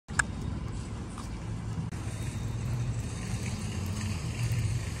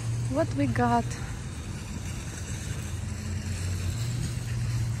what we got.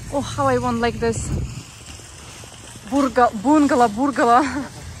 Oh, how I want like this bungalow.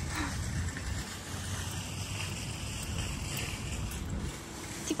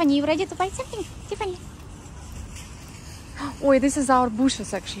 Tiffany, you ready to buy something? Tiffany. Oh, this is our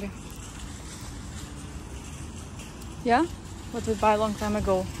bushes actually. Yeah? What we buy a long time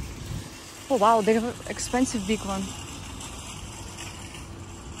ago. Oh wow, they have an expensive big one.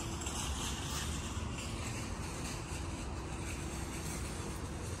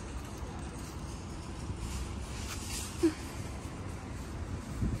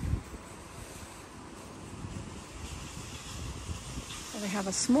 We have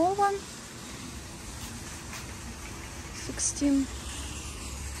a small one. 16.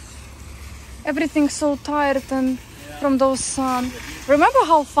 Everything's so tired and from those sun. Remember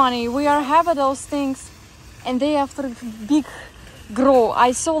how funny we are having those things and they after big grow.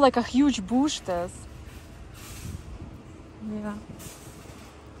 I saw like a huge bush there. Yeah.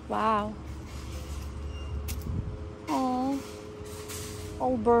 Wow. Oh,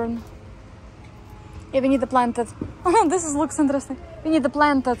 all burn. Yeah, we need to plant it. Oh, this looks interesting. We need to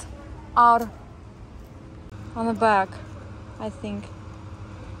plant it out on the back, I think.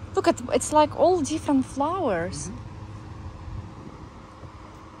 Look at it's like all different flowers.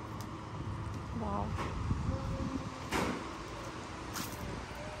 Wow.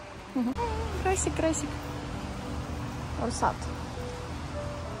 Красик. Or sad.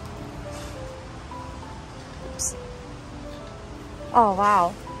 Oops. Oh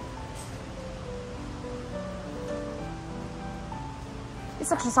wow.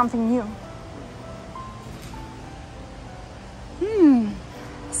 It's actually something new.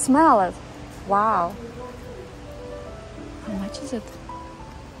 Smell it. Wow. How much is it?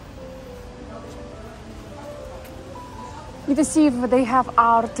 Need to see if they have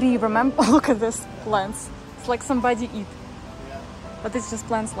our tree. Remember? Look at this plants. It's like somebody eat. But it's just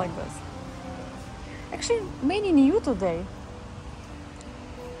plants like this. Actually, many new today.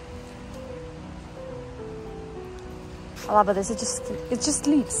 I love this. It's just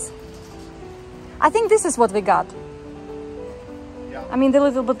leaves. I think this is what we got. Yeah. I mean, the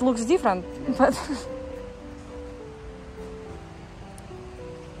little bit looks different, but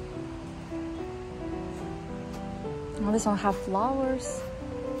well, this one have flowers.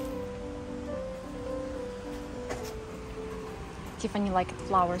 Tiffany liked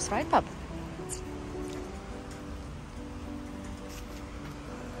flowers, right, Pop?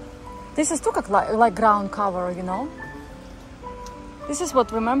 This is too like ground cover, you know. This is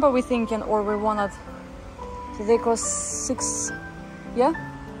what, remember, we thinking, or we wanted. So they cost 6, yeah?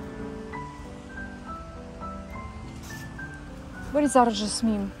 Where is our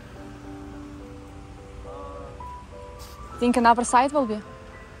jasmine? Think another side will be?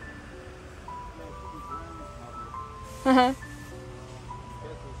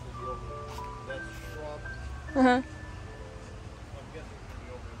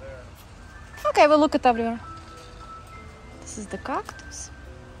 Okay, we'll look at everywhere. This is the cactus.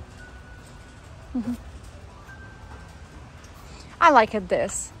 I like it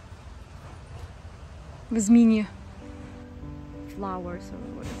this. With mini flowers or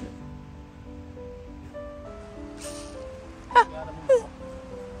what is it?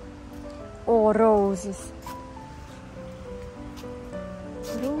 Oh, roses.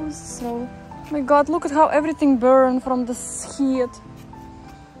 Roses. Oh my god, look at how everything burned from the heat.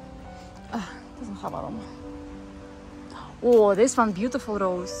 Doesn't have aroma. Oh, this one beautiful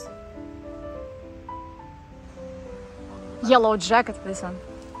rose. Yellow jacket, this one.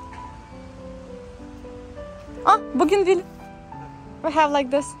 Oh, bougainville. We have like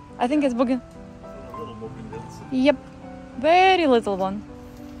this. I think it's bougainville. Yep, very little one.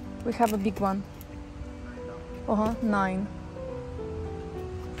 We have a big one. 9.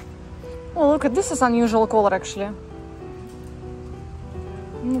 Oh, look at this is unusual color actually.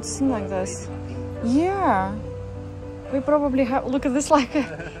 It seems like this. Yeah. We probably have, look at this, like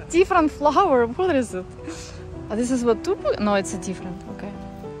a different flower. What is it? This is what, no, it's a different, okay.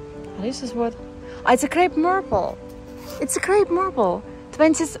 This is what, it's a crepe myrtle. It's a crepe myrtle.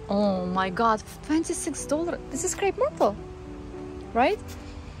 Oh my god, $26. This is crepe myrtle, right?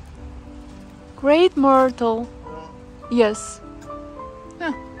 Crepe myrtle. Yes.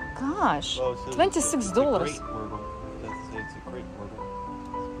 Yeah. Gosh, $26.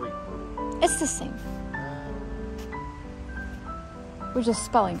 It's the same. We're just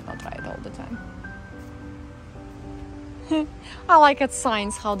spelling not right all the time. I like it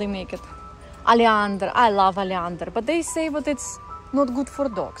signs how they make it. Oleander, I love oleander, but they say that it's not good for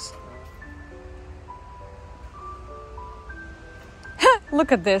dogs.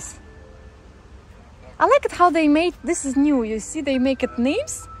 Look at this. I like it how they made, this is new, you see, they make it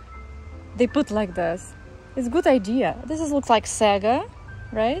names. They put like this. It's a good idea. This is, looks like Sega,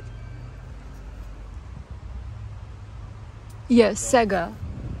 right? Yes, Sega.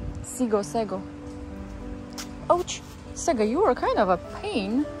 Sego. Ouch. Sega, you are kind of a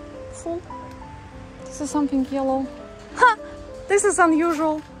painful. This is something yellow. Ha! This is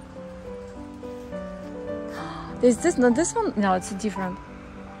unusual. Is this not this one? No, it's different.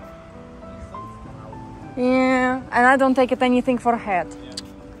 Yeah, and I don't take it anything for head.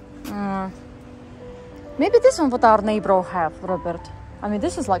 Maybe this one what our neighbor have, Robert. I mean,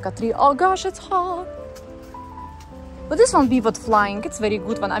 this is like a tree. Oh gosh, it's hot. But this one be what flying. It's very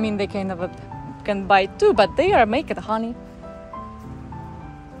good one. I mean, they kind of can buy too, but they are make it honey.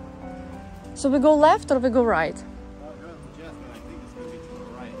 So we go left or we go right?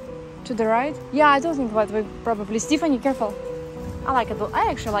 To the right? Yeah, I don't think what we probably. Stephanie, careful. I like it.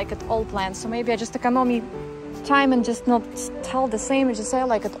 I actually like it all plants. So maybe I just economy time and just not tell the same and just say I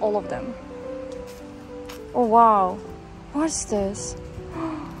like it all of them. Oh wow, what's this?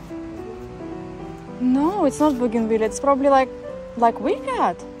 No, it's not bougainvillea. It's probably like we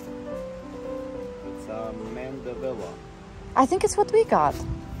got. It's a mandevilla. I think it's what we got.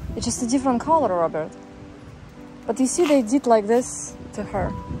 It's just a different color, Robert. But you see, they did like this to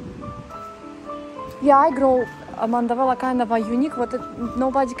her. Yeah, I grow a mandevilla kind of a unique. What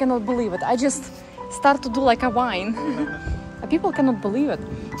nobody cannot believe it. I just start to do like a wine. People cannot believe it.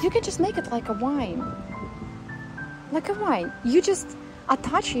 You can just make it like a wine. Like a wine. You just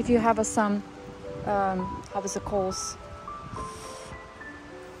attach if you have some, how is it called?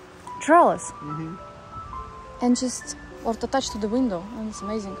 Trellis. And just, or to attach to the window. And it's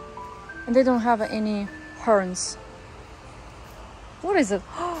amazing. And they don't have any horns. What is it?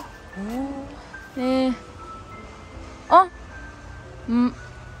 Oh.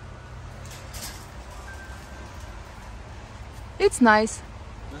 It's nice.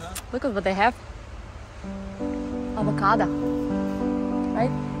 Look at what they have. Avocado,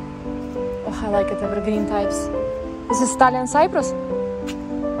 right? Oh, I like it, evergreen types. This is Italian cypress.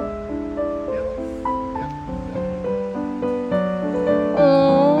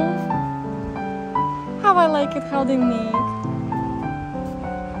 Oh, how I like it, how they make.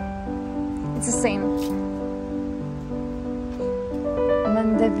 It's the same.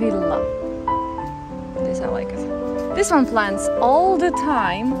 Mandevilla. This I like it. This one plants all the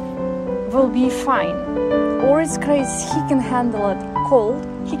time will be fine. Or it's crazy, he can handle it cold,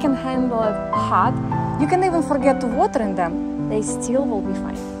 he can handle it hot. You can even forget to water in them. They still will be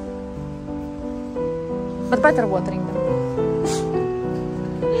fine. But better watering them.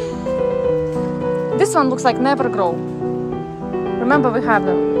 This one looks like never grow. Remember we have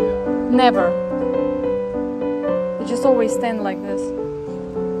them. Never. They just always stand like this.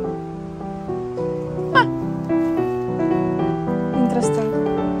 Interesting.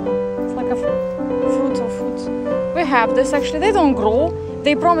 It's like a fruit or fruits. We have this actually. They don't grow.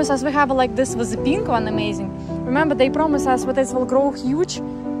 They promise us we have like this with the pink one. Amazing. Remember they promise us that this will grow huge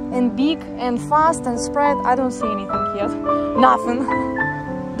and big and fast and spread. I don't see anything yet. Nothing.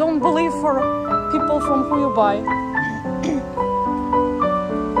 Don't believe for people from who you buy.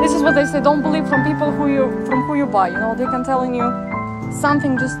 This is what they say. Don't believe from people who you buy. You know, they can telling you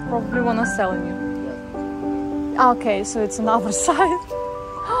something, just probably wanna sell you. Okay, so it's another side.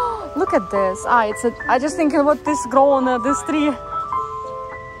 Look at this. I just thinking what this grow on this tree.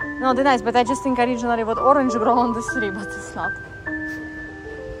 No, they're nice, but I just think originally what orange grow on this tree, but it's not.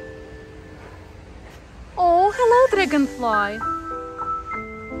 Oh, hello, dragonfly.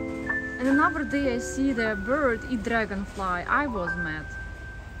 And another day I see the bird eat dragonfly. I was mad.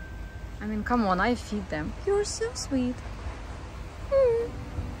 I mean, come on, I feed them. You're so sweet.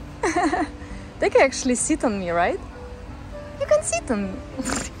 They can actually sit on me, right? You can sit on me.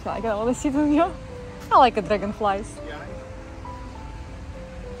 I can only sit on you. I like the dragonflies.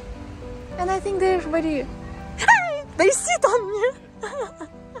 And I think they're very... They sit on me.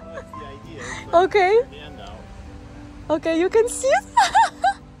 That's the idea. Okay. Okay, you can sit.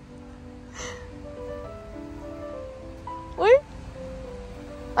 Wait.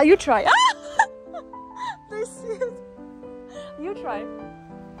 You try. They sit. You try.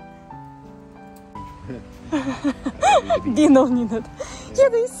 Dino needed. Yeah,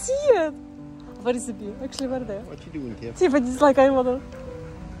 they see it. Where is the bee? Actually, where are they? What you doing, Kim? See, but it's like I wanna.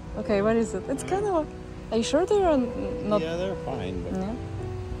 Okay, where is it? It's kind of. Are you sure they are not? Yeah, they're fine. But... Yeah.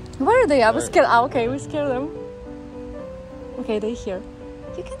 Where are they? I was scared. Ah, okay, we scare them. Okay, they're here.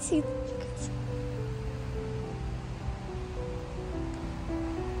 You can see it. You can see.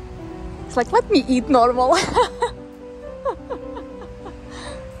 It's like, let me eat normal.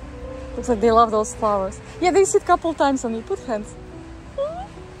 Looks like they love those flowers. Yeah, they sit a couple times on me. Put hands.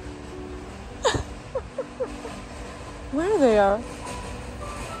 Where they are?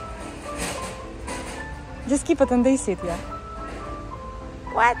 Just keep it and they sit, yeah.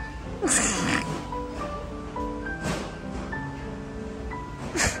 What?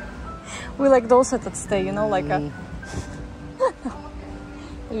 We like those that stay, you know, like a...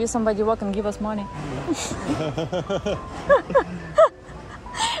 Maybe somebody walk and give us money.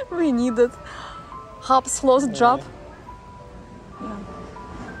 We need it. Hops, close job. Yeah.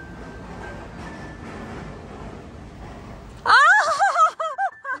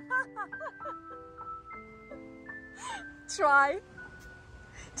 Try.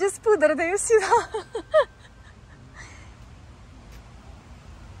 Just put her there, see that?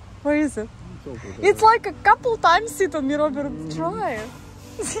 Where is it? It's like a couple times sit on me, Robert. Try.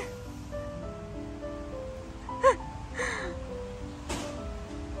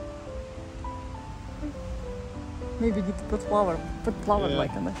 Maybe need to put flower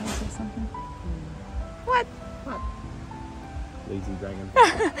like in the house or something. What? Lazy dragon.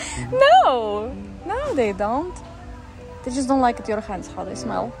 No, no, they don't. They just don't like it. Your hands, how they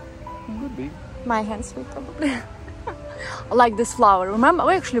smell. Could be. My hands will probably. I like this flower. Remember,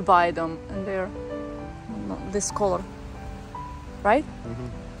 we actually buy them, and they're this color, right?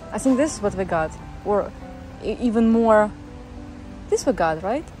 I think this is what we got, or even more. This we got,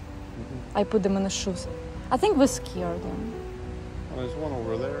 right? I put them in the shoes. I think we scared them. Well, there's one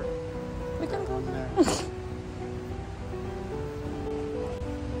over there. We can go there.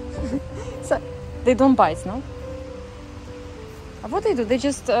 So they don't bite, no? What they do? They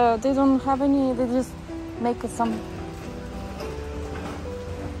just they don't have any. They just make it some.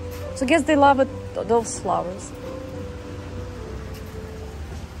 So I guess they love it. Those flowers.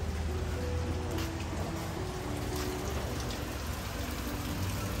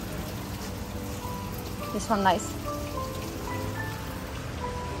 This one nice.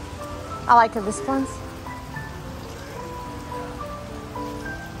 I like this ones.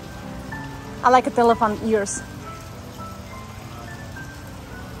 I like it elephant ears.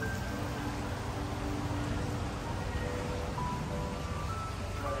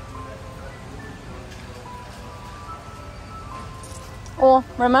 Oh,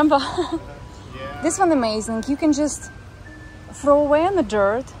 remember? This one amazing. You can just throw away in the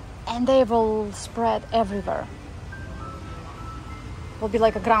dirt and they will spread everywhere. Will be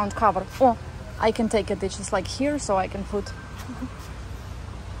like a ground cover. Oh, I can take it. It's just like here, so I can put.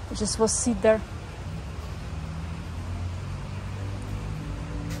 It just will sit there.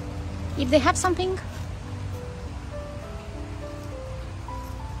 If they have something.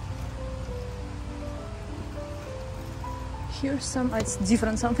 Here's some. It's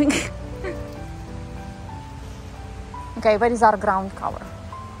different something. Okay, where is our ground cover?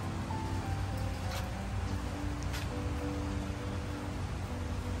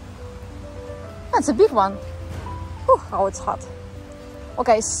 That's a big one. Whew, how it's hot.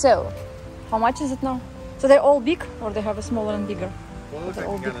 Okay, so how much is it now? So they're all big, or they have a smaller and bigger? Well, it looks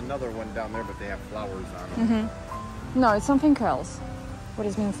like you got another one down there, but they have flowers on them. No, it's something else. What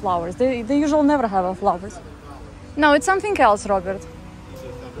does it mean flowers? They usually never have flowers. No, it's something else, Robert.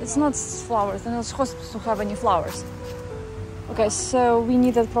 It's not flowers. They're not supposed to have any flowers. Okay, so we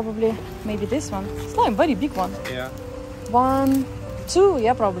needed probably maybe this one. It's like a very big one. Yeah. 1, 2,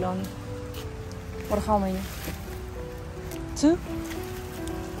 yeah, probably only. Or how many? 2?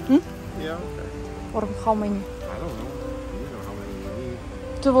 Yeah, okay. Or how many? I don't know. You know how many you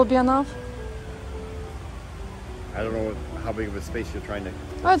need. 2 will be enough? I don't know how big of a space you're trying to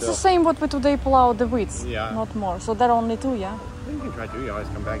Oh, it's the same what we today pull out the weeds. Yeah. Not more. So there are only 2, yeah? You can try to. You always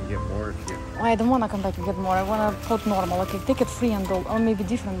come back and get more if you... I don't want to come back and get more. I want to put normal. Okay, take it free and go. Or maybe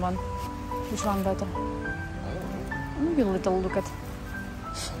different one. Which one better? Maybe a little look at.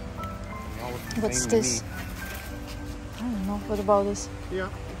 What's this? I don't know. What about this? Yeah.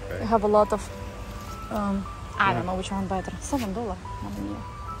 Okay. I have a lot of. I don't know which one better. $7.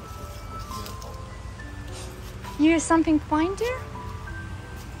 Here's something fine there.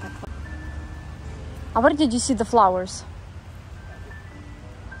 Where did you see the flowers?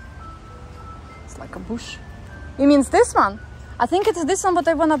 It's like a bush. You mean this one? I think it's this one, but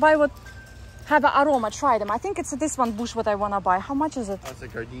I wanna buy what have an aroma. Try them. I think it's this one bush what I wanna buy. How much is it? That's a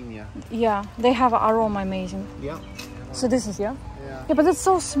gardenia. Yeah, they have an aroma amazing. Yeah. So this is Yeah. Yeah, but it's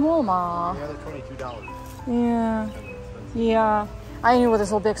so small, ma. Yeah, they're $22. Yeah. Yeah. I knew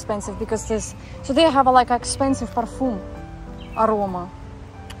this will be expensive because this. So they have a like expensive perfume aroma.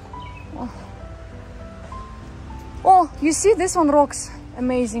 Oh, you see this one rocks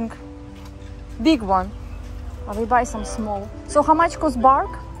amazing. Big one. We buy some small. So how much costs bark?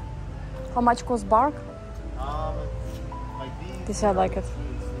 How much costs bark? Like This I like it. It's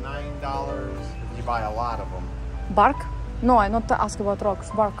 $9 if you buy a lot of them. Bark? No, I'm not asking about rocks.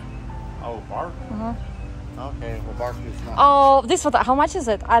 Bark. Oh, bark? Okay, well, bark is not. Oh, this one. How much is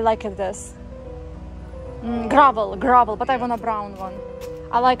it? I like it this. Gravel, but I want a brown one.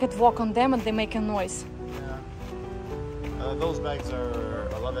 I like it. Walk on them and they make a noise. Yeah. Those bags are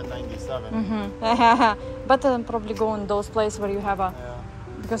 $11.97. But probably go in those places where you have a,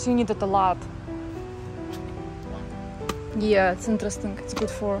 because you need it a lot. Yeah, it's interesting. It's good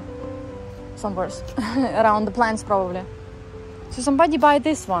for somewhere around the plants probably. So somebody buy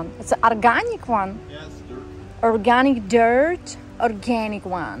this one. It's an organic one. Yes, dirt. Organic dirt. Organic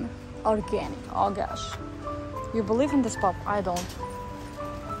one. Organic. Oh gosh. You believe in this pop? I don't.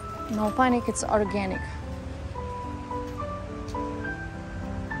 No panic, it's organic.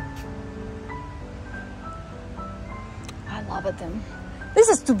 I love it then. This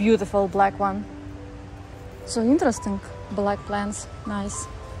is too beautiful, black one. So interesting. Black plants. Nice.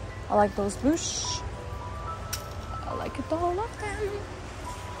 I like those bush. I like it all of them.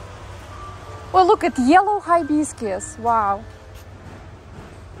 Well, look at yellow hibiscus. Wow.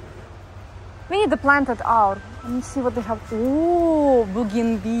 We need to plant it out. Let me see what they have. Oh,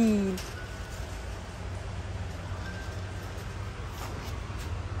 bougainville.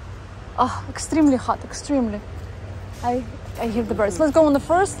 Oh, extremely hot, extremely. I hear the birds. Let's go on the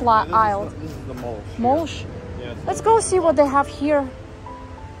first aisle. This is the mulch. Mulch? Yeah, Let's go see what they have here.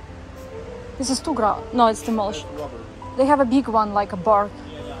 This is too no, it's the mulch. rubber. They have a big one, like a bark.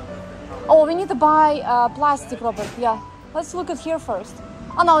 Oh, we need to buy plastic, Robert. Yeah. Let's look at here first.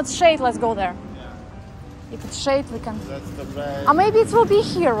 Oh no, it's shade. Let's go there. Yeah. If it's shade, we can. That's the bag. Maybe it will be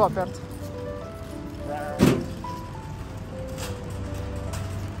here, Robert.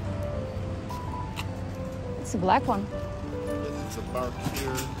 It's a black one. This is the bark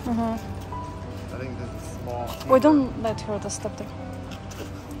here. I think this is small. Wait, don't let her step there.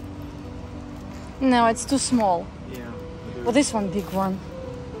 No, it's too small. Yeah. But this one, big one.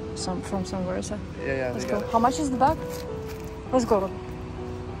 From somewhere. So. Yeah. Let's go. How much is the bag? Let's go.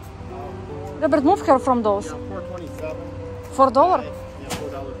 Robert, move her from those. Yeah, $4.27. $4? Yeah,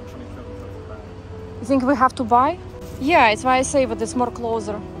 $4.27 bag. You think we have to buy? Yeah, it's why I say, but it's more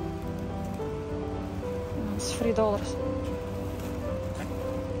closer. It's $3.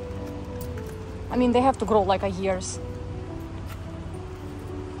 I mean, they have to grow like a years.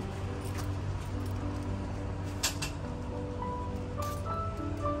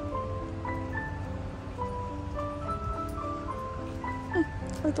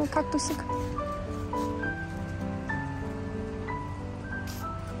 Little cactusik.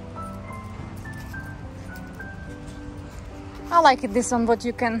 I like it, this one, but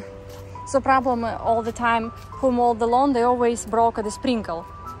you can. It's a problem all the time. Who mowed the lawn, they always broke the sprinkle.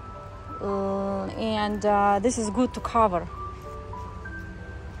 And this is good to cover.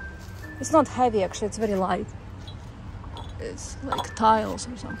 It's not heavy actually, it's very light. It's like tiles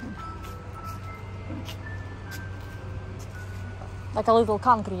or something. Like a little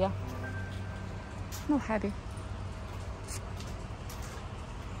concrete, yeah. Not heavy.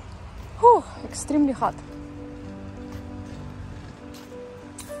 Whew, extremely hot.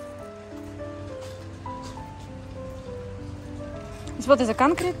 It's what is a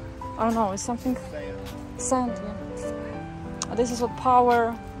concrete? I don't know, it's something. Sand, yeah. This is what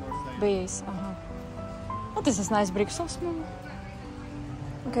power base. Oh, this is nice brick, so small.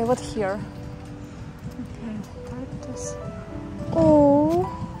 Okay, what here? Okay, cactus.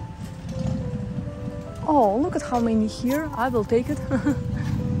 Oh, look at how many here. I will take it.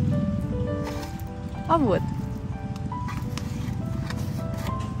 I would.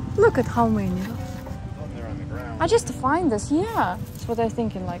 Look at how many. They're on the ground. I just find this, yeah. That's what I'm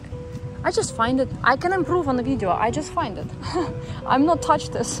thinking, like. I just find it. I can improve on the video. I just find it. I'm not touch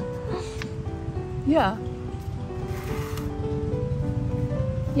this. Yeah.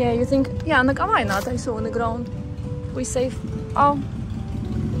 Yeah, you think, yeah, like, why not? I saw on the ground. We safe. Oh,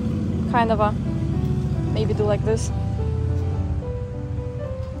 kind of a, maybe do like this.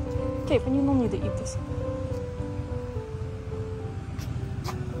 Okay, but you don't need to eat this.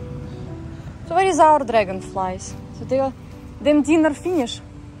 So where is our dragonflies? So them dinner finish.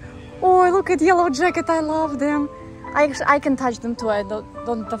 Oh, look at yellow jacket. I love them. I can touch them too. I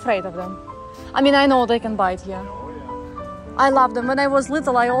don't afraid of them. I mean, I know they can bite here. I love them. When I was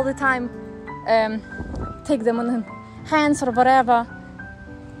little, I all the time take them in hands or whatever.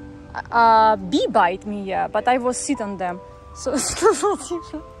 Bee bite me, yeah, but I was sit on them. So it's a little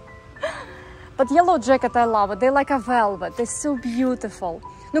different. But yellow jacket, I love it. They're like a velvet. They're so beautiful.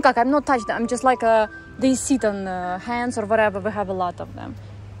 No, как, I'm not touching them. I'm just like they sit on hands or whatever. We have a lot of them.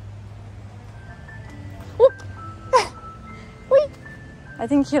 I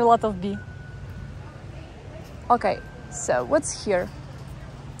think here a lot of bee. Okay, so what's here?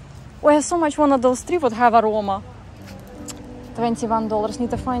 We have so much one of those trees would have aroma. $21. Need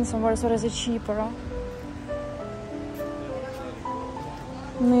to find somewhere where is it cheaper. Huh?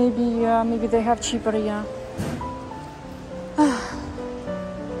 Maybe they have cheaper, yeah.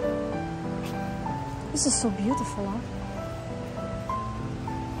 This is so beautiful, huh?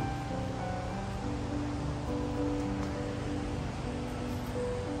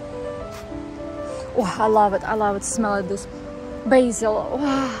 Oh, I love it. I love it. Smell it. This basil.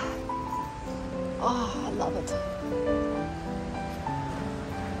 Oh, I love it.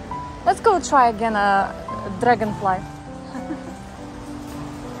 Let's go try again a dragonfly.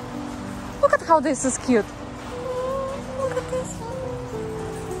 Look at how this is cute. Look at this one.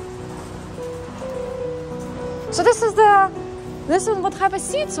 So this one would have a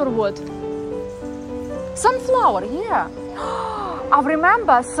seeds or what? Sunflower, yeah. I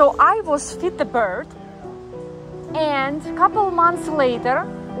remember, so I was feed the bird, and a couple months later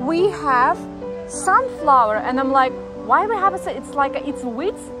we have sunflower, and I'm like, why we have it? It's like it's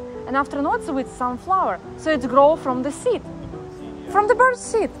weeds, and after not it's with sunflower, so it grow from the seed, from the bird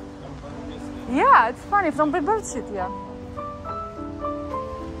seed. Yeah, it's funny, from the bird seed, yeah.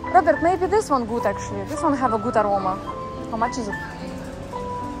 Robert, maybe this one good actually. This one have a good aroma. How much is it?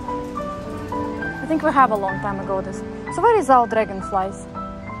 I think we have a long time ago this. So where is our dragonflies?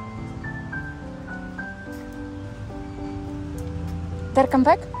 They come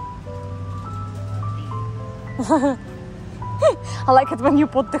back? I like it when you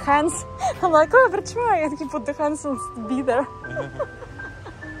put the hands. I'm like, Robert, try it. You put the hands and be there.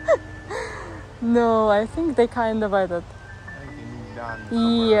 No, I think they kind of did it.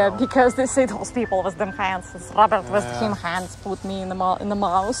 Yeah, because they say those people with them hands. It's Robert with him hands put me in the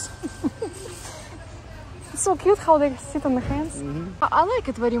mouse. It's so cute how they sit on the hands. I like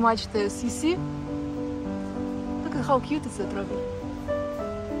it very much. This, you see? Look at how cute is it, Robert.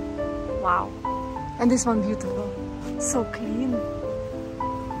 Wow. And this one beautiful. So clean.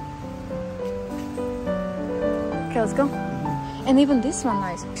 Okay, let's go. And even this one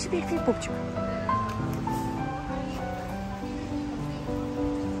nice.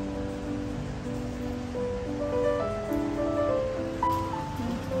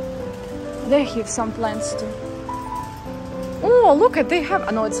 They have some plants too. Oh, look at they have.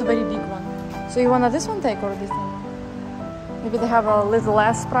 Oh, no, it's a very big one. So you wanna this one take or this one? Maybe they have a little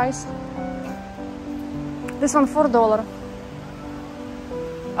less price. This one $4.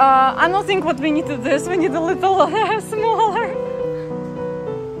 I don't think what we need to this. We need a little smaller,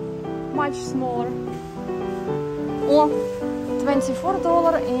 much smaller. Oh,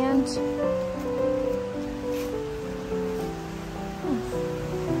 $24 and.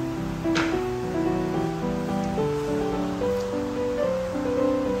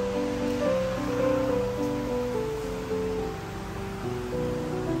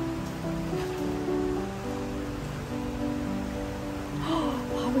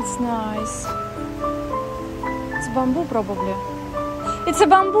 It's nice. It's bamboo probably. It's a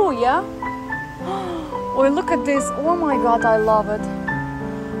bamboo, yeah? Oh, look at this. Oh my god, I love it.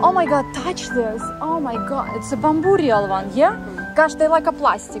 Oh my god, touch this. Oh my god, it's a bamboo real one, yeah? Gosh, they like a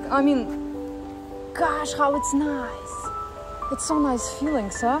plastic. I mean, gosh, how it's nice. It's so nice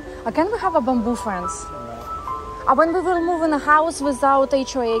feelings, huh? Can we have a bamboo fence? When we will move in a house without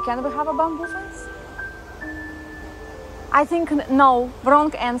HOA, can we have a bamboo fence? I think no,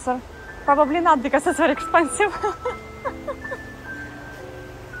 wrong answer. Probably not because it's very expensive.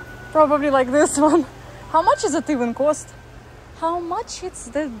 Probably like this one. How much is it even cost? How much it's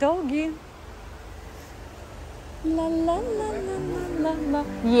the doggy? La la la la la la.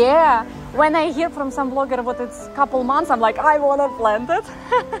 Yeah, when I hear from some blogger what it's couple months, I'm like, I wanna plant it.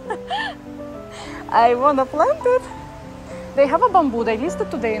 I wanna plant it. They have a bamboo. They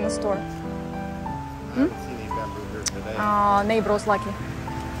listed today in the store. Oh, neighbor's lucky.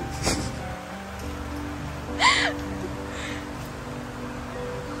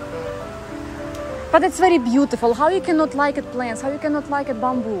 But it's very beautiful. How you cannot like it plants? How you cannot like it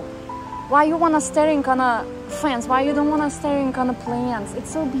bamboo? Why you wanna staring on a fence? Why you don't wanna staring on a plants? It's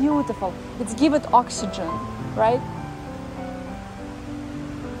so beautiful. It's give it oxygen, right?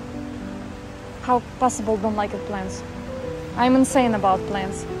 How possible don't like it plants? I'm insane about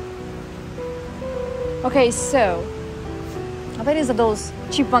plants. Okay, so where is those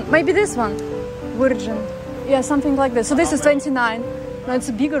cheap one? Maybe this one, Virgin. Yeah, something like this. So this is 29. No, it's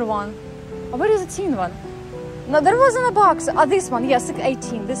a bigger one. Oh, where is the teen one? No, there wasn't a box. This one, yes,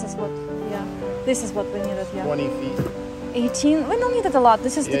 18. This is what, yeah. This is what we needed, yeah. 20 feet. 18. We don't need it a lot.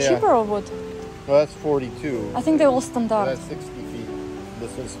 This is the cheaper or what? Well, that's 42. I think they're all standard. So that's 60 feet.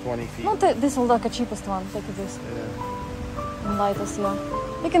 this one's 20 feet. No, this will like the cheapest one. Take this. Yeah. And lightest, yeah.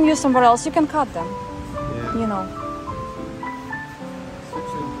 You can use somewhere else. You can cut them. Yeah. You know.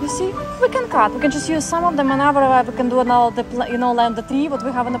 You see, we can cut. We can just use some of them, and otherwise we can do now the land the tree what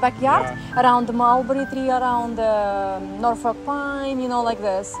we have in the backyard, around the mulberry tree, around the Norfolk pine, like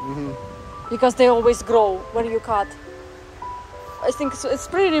this, because they always grow where you cut. I think it's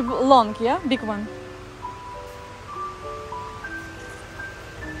pretty long, yeah, big one.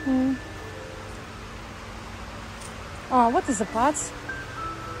 Oh, what is the pots?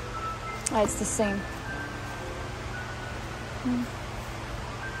 Ah, it's the same.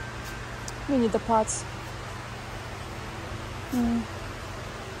 We need the pots.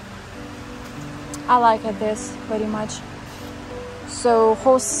 I like this very much. So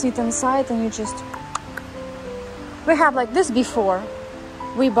horse sit inside and you just... We have like this before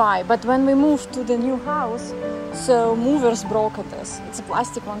we buy, but when we moved to the new house, so movers broke this. It's a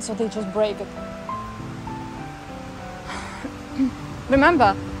plastic one, so they just break it.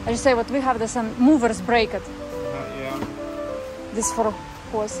 Remember, I just say what we have this and movers break it. Yeah. This for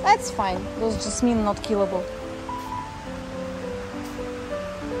horse. That's fine. Those just mean not killable.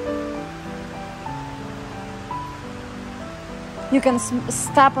 You can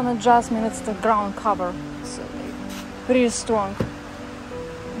step on adjustment. It's the ground cover, so pretty strong.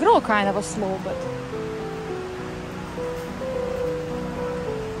 Grow kind of a slow, but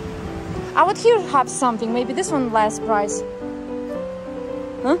I would here have something. Maybe this one less price.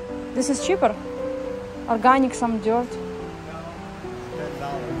 Huh? This is cheaper. Organic, some dirt.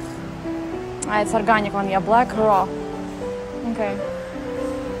 $10. Ah, it's organic one, yeah, black raw. Okay,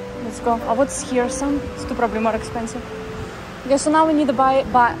 let's go. Oh, what's here? Some? It's too probably more expensive. Okay, so now we need to buy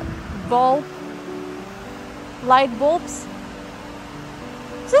light bulbs.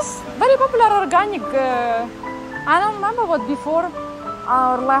 This is very popular organic. I don't remember what before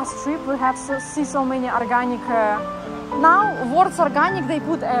our last trip we have see so many organic. Now words organic they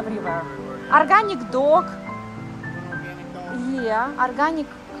put everywhere. Organic dog. Yeah, organic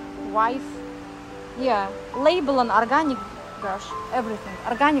wife. Yeah, label on organic. Gosh, everything.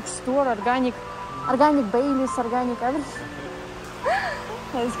 Organic store, organic Baileys, organic everything.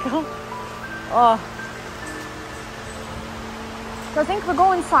 Let's go. Oh. So I think we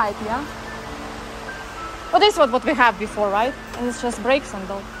go inside, yeah? Well, this is what we have before, right? And it's just brakes and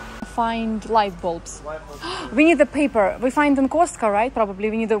all. Find light bulbs. We need the paper. We find in Costco, right? Probably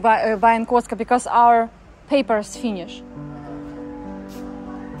we need to buy in Costco because our papers finish.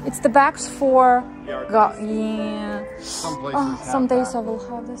 It's the bags for... Yeah. Some places have some days that. I will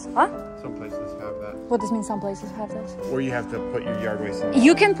have this. Huh? Some places have that. What does mean some places have this? Where you have to put your yard waste in.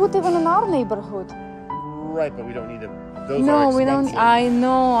 You can put even in our neighborhood. Right, but we don't need them. Those No, are we don't. expensive. I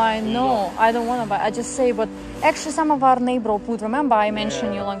know. I don't want to buy. I just say, but actually some of our neighbor put. Remember I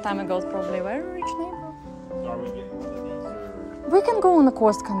mentioned you a long time ago, it's probably a very rich neighbor. So are we getting one of these or We can go on the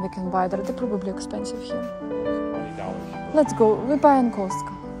Costco and we can buy there. They're probably expensive here. $20? Let's go. We buy in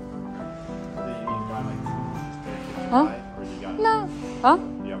Costco. Huh? No. Huh?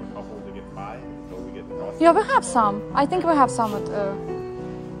 You have a couple to get by until we get the cost. Yeah, we have some. I think we have some at...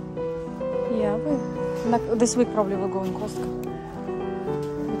 Yeah, this week probably we'll go in Costco.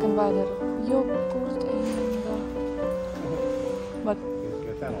 We can buy the yogurt and... But... You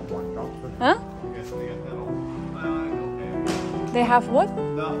got that all blocked off. Huh? I guess they got that all... okay. They have what?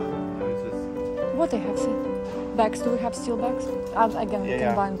 No, it's just... What they have, see? Bags. Do we have steel bags? Again, we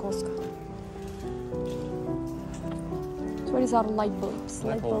can buy in Costco. So where is our light bulbs?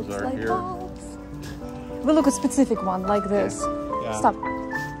 Light bulbs are light here. bulbs. We look at specific one like this. Yeah. Stop.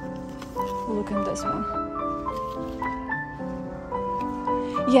 Look at this one.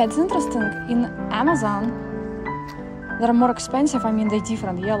 Yeah, it's interesting. In Amazon, they're more expensive. I mean, they're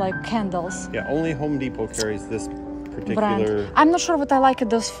different. Yeah, like candles. Yeah, only Home Depot carries this particular... Brand. I'm not sure what I like at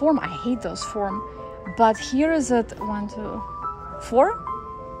those form. I hate those form. But here is it 1, 2, 4?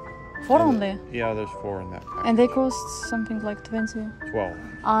 4 only. Yeah, there's 4 in that pack. And they cost something like 20. 12.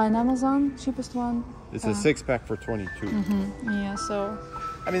 On Amazon, cheapest one. It's a 6-pack for 22. Yeah, so...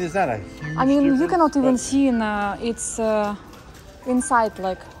 I mean, there's not a huge I mean, you difference, cannot even but- see in it's inside,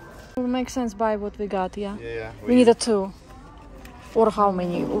 like... It makes sense by what we got, yeah? Yeah. We need a 2. Or how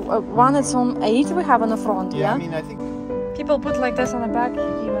many? One it's on 8 we have on the front, Yeah, yeah? I mean, I think... People put like this on the back,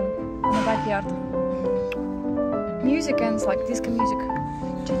 even in the backyard. Music ends like disco music.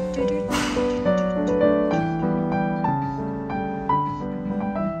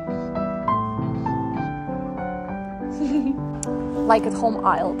 Like at home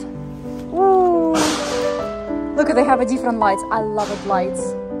aisle. Ooh. Look, they have a different lights. I love it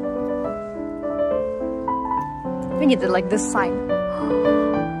lights. We need like this sign.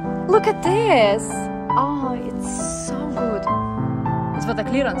 Look at this. Oh, it's so good. It's for the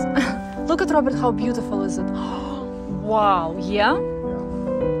clearance. Look at Robert, how beautiful is it? Wow, yeah?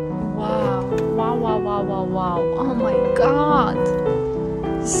 Wow, wow, wow, wow, wow, wow. Oh my God.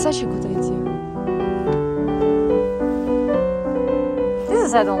 Such a good idea. This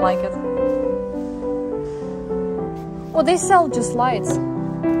is, I don't like it. Oh, they sell just lights.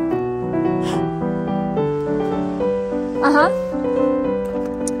 Uh-huh.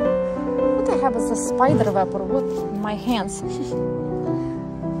 What I have is a spider web or what? In my hands.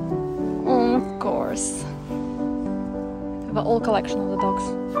 Of course. I have a whole collection of the dogs.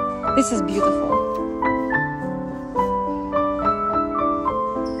 This is beautiful.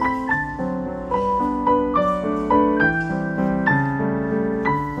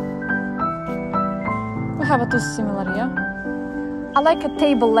 We have a two similar, yeah? I like a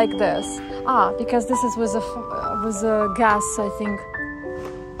table like this. Ah, because this is with a gas, I think.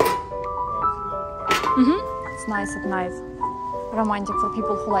 It's nice at night. Romantic for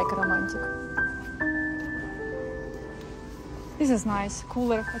people who like romantic. This is nice.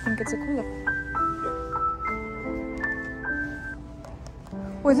 Cooler. I think it's a cooler.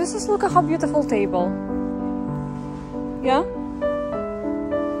 Wait, this is, look at how beautiful table. Yeah?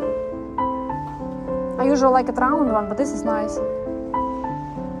 I usually like a round one, but this is nice.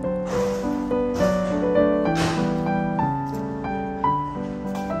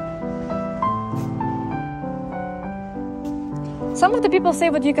 Some of the people say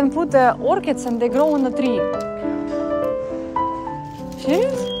that you can put the orchids and they grow on the tree.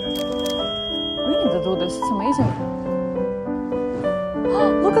 Serious? We need to do this, it's amazing.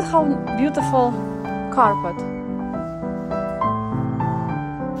 Look at how beautiful carpet.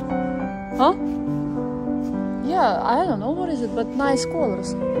 Huh? Yeah, I don't know what is it, but nice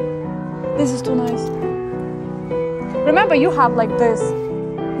colors. This is too nice. Remember, you have like this.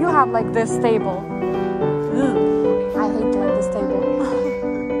 You have like this table. I hate like this table.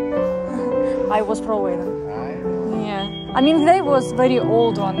 I was throwing them. Yeah. I mean, they was very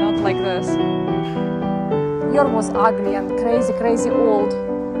old one, not like this. Yours was ugly and crazy, crazy old.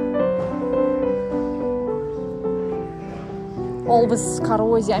 Always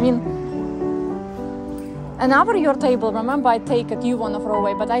corrosion. I mean, another your table, remember I take it, you want to throw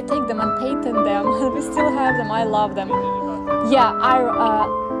away, but I take them and painted them. We still have them, I love them. Yeah, raw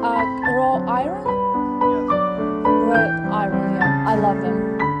iron? Red iron, yeah, I love them.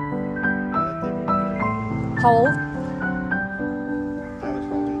 How old?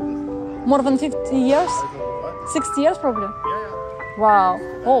 More than 50 years? 60 years probably? Yeah. Wow.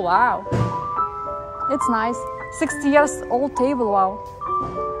 Oh, wow. It's nice. 60 years old table, wow.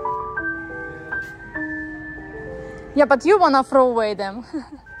 Yeah, but you wanna throw away them.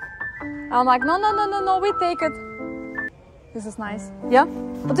 I'm like, no, we take it. This is nice. Yeah?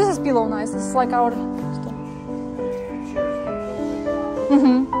 But this is pillow nice. This is like our stuff.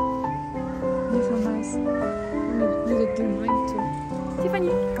 These are nice. We need to do mine too.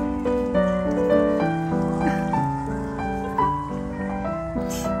 Tiffany.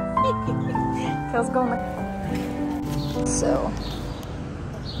 Let's go. So,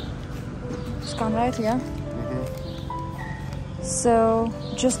 scan right, yeah? So,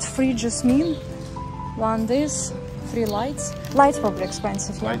 just 3 jasmine, 1 this, 3 lights. Lights probably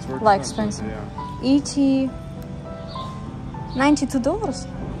expensive, yeah? Lights expensive. Yeah. $92?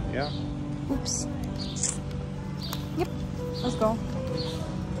 Yeah. Oops. Yep, let's go.